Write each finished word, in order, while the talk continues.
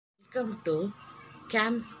Welcome to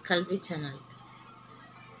Cam's Kalvi channel.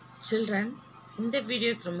 Children, இந்த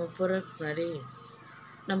வீடியோக்கு ரொம்ப போகிறதுக்கு முன்னாடி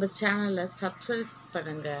நம்ம சேனலை சப்ஸ்கிரைப்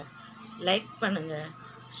பண்ணுங்கள், லைக் பண்ணுங்கள்,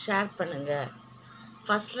 ஷேர் பண்ணுங்கள்.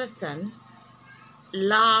 First lesson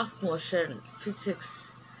Law of Motion Physics.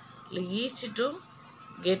 Easy to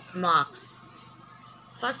get marks.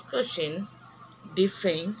 First question,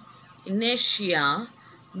 define inertia,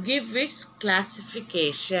 give its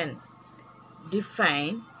classification.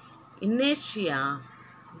 Define inertia,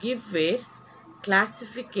 give its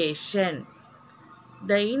classification.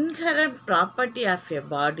 The inherent property of a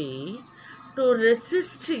body to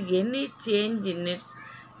resist any change in its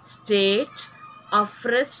state of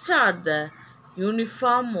rest or the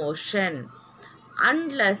uniform motion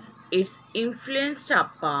unless it's influenced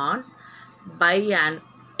upon by an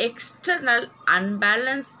external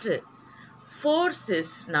unbalanced force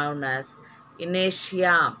is known as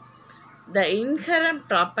inertia. The inherent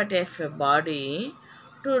property of a body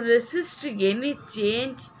to resist any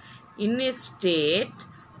change in its state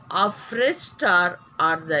of rest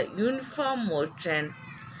or the uniform motion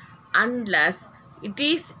unless it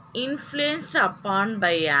is influenced upon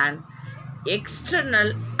by an external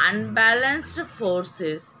unbalanced force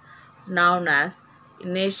is known as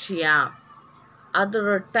inertia. Other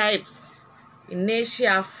types: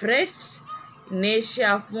 inertia of rest, inertia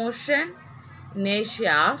of motion,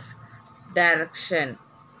 inertia of direction.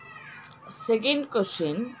 Second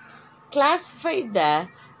question, classify the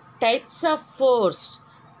types of force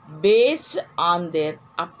based on their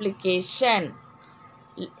application.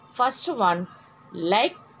 First one,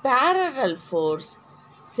 like parallel force.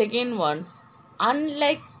 Second one,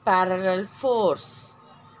 unlike parallel force.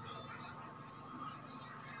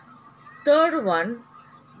 Third one,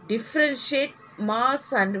 differentiate mass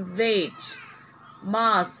and weight.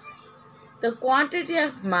 Mass, the quantity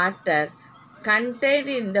of matter contained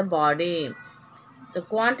in the body. The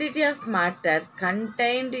quantity of matter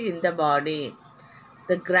contained in the body.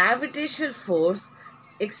 The gravitational force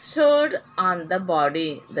exerted on the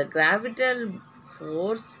body. The gravitational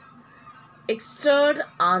force exerted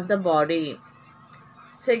on the body.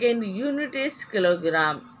 Second, unit is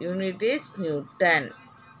kilogram. Unit is Newton.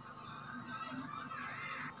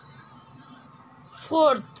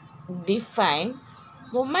 Fourth, define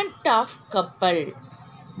moment of couple.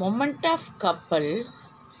 Moment of couple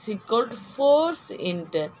is equal to force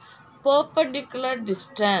into perpendicular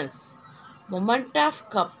distance. Moment of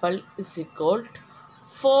couple is equal to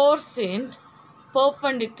force into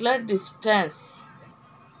perpendicular distance.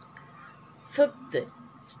 Fifth,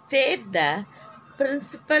 state the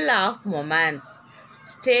principle of moments.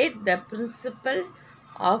 State the principle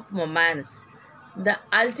of moments. The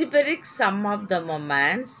algebraic sum of the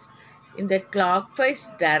moments in the clockwise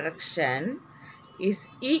direction is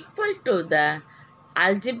equal to the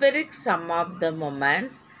algebraic sum of the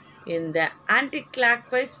moments in the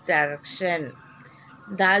anticlockwise direction.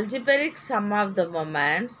 The algebraic sum of the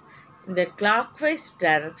moments in the clockwise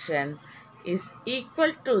direction is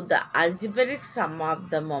equal to the algebraic sum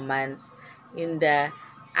of the moments in the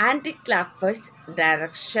anticlockwise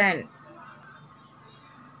direction.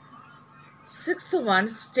 Sixth one,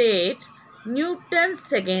 state Newton's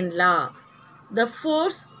second law. The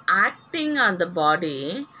force acting on the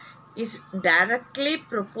body is directly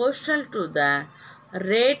proportional to the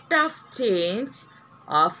rate of change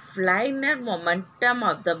of linear momentum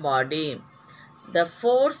of the body. The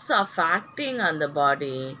force of acting on the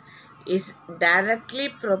body is directly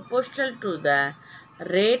proportional to the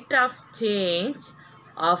rate of change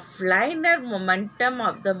of linear momentum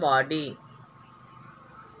of the body.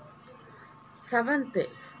 Seventh,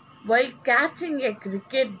 while catching a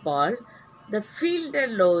cricket ball, the fielder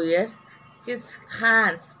lowers his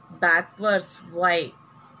hands backwards. Why?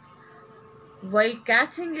 While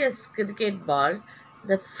catching a cricket ball,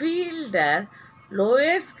 the fielder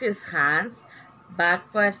lowers his hands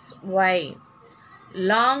backwards. Why?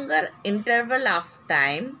 Longer interval of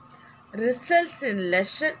time results in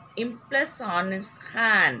lesser impetus on its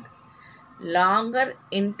hand. Longer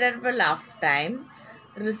interval of time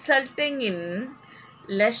resulting in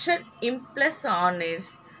lesser impetus on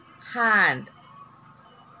its hand.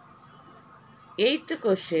 Eighth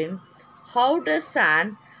question, how does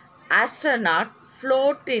an astronaut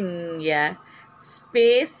float in a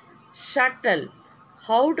space shuttle?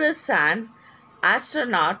 How does an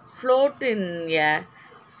astronaut float in a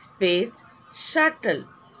space shuttle?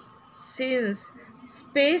 Since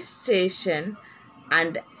space station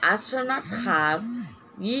and astronaut have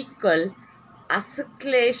equal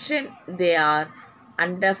acceleration, they are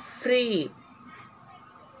under free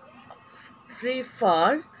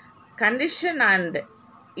fall condition and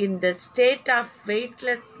in the state of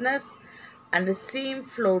weightlessness and seem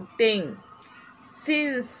floating.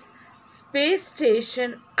 Since space station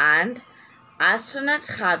and astronaut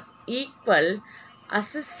have equal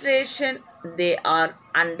acceleration, they are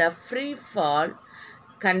under free fall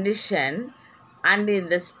condition and in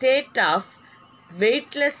the state of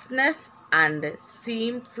weightlessness and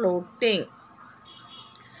seem floating.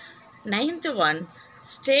 Ninth one,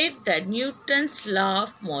 state the Newton's law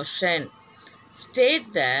of motion. State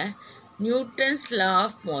the Newton's law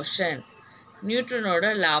of motion.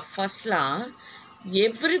 Newton's law, first law,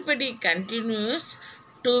 everybody continues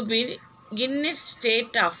to be in its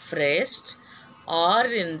state of rest or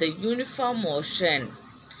in the uniform motion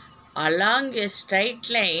along a straight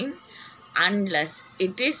line unless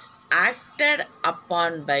it is acted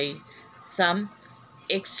upon by some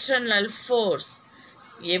external force.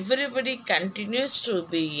 Everybody continues to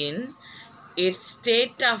be in its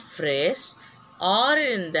state of rest or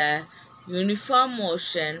in the uniform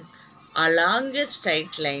motion along a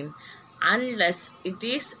straight line unless it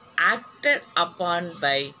is acted upon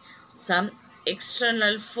by some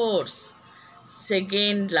external force.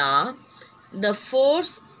 Second law, the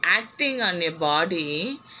force acting on a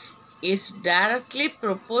body is directly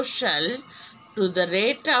proportional to the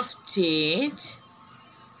rate of change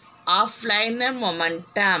of linear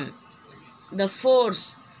momentum. The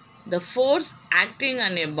force acting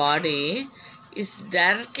on a body is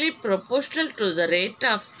directly proportional to the rate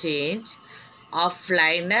of change of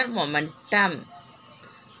linear momentum.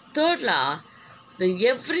 Third law, the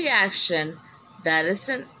every action there is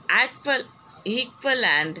an equal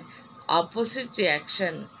and opposite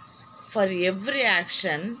reaction. For every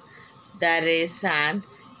action there is an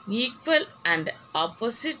equal and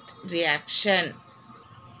opposite reaction.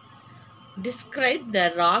 Describe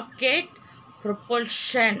the rocket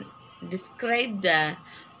propulsion. Describe the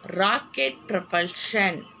rocket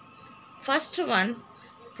propulsion. First one,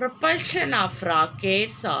 propulsion of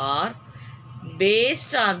rockets are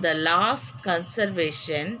based on the law of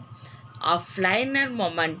conservation of linear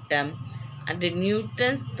momentum and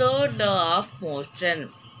Newton's third law of motion.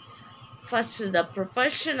 First, the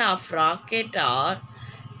propulsion of rocket are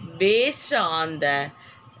based on the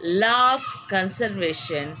law of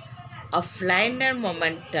conservation of linear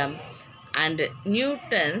momentum and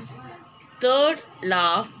Newton's third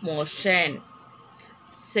law of motion.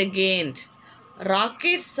 Second,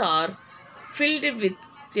 rockets are filled with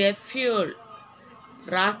a fuel.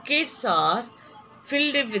 Rockets are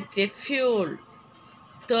filled with a fuel.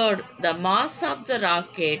 Third, the mass of the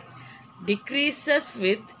rocket decreases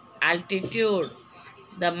with altitude.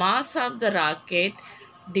 The mass of the rocket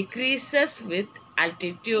decreases with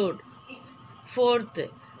altitude. Fourth,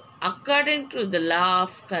 according to the law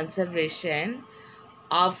of conservation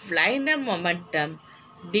of linear momentum,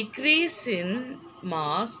 decrease in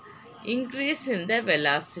mass, increase in the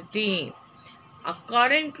velocity.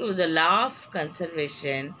 According to the law of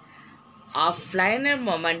conservation of linear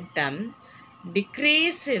momentum,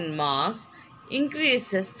 decrease in mass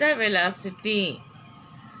increases the velocity.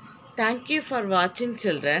 Thank you for watching,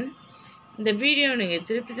 children. இந்த video நீங்கள்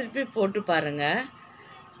திருப்பி போட்டு பாருங்கள்,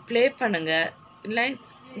 play பண்ணுங்கள், இல்லை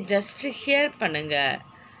just here பண்ணுங்கள்.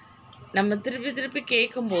 நம்ம திருப்பி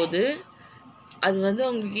கேட்கும்போது அது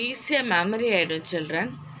உங்களுக்கு ஈஸியாக மெமரி ஆகிடும்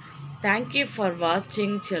சில்ட்ரன். தேங்க்யூ ஃபார்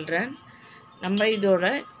வாட்சிங் சில்ட்ரன். நம்ம இதோட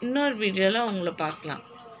இன்னொரு வீடியோவில் உங்களை பார்க்கலாம்.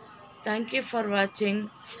 தேங்க்யூ ஃபார் வாட்சிங்.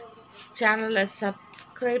 சேனலை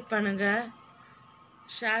சப்ஸ்கிரைப் பண்ணுங்கள்,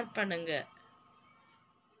 ஷேர் பண்ணுங்கள்.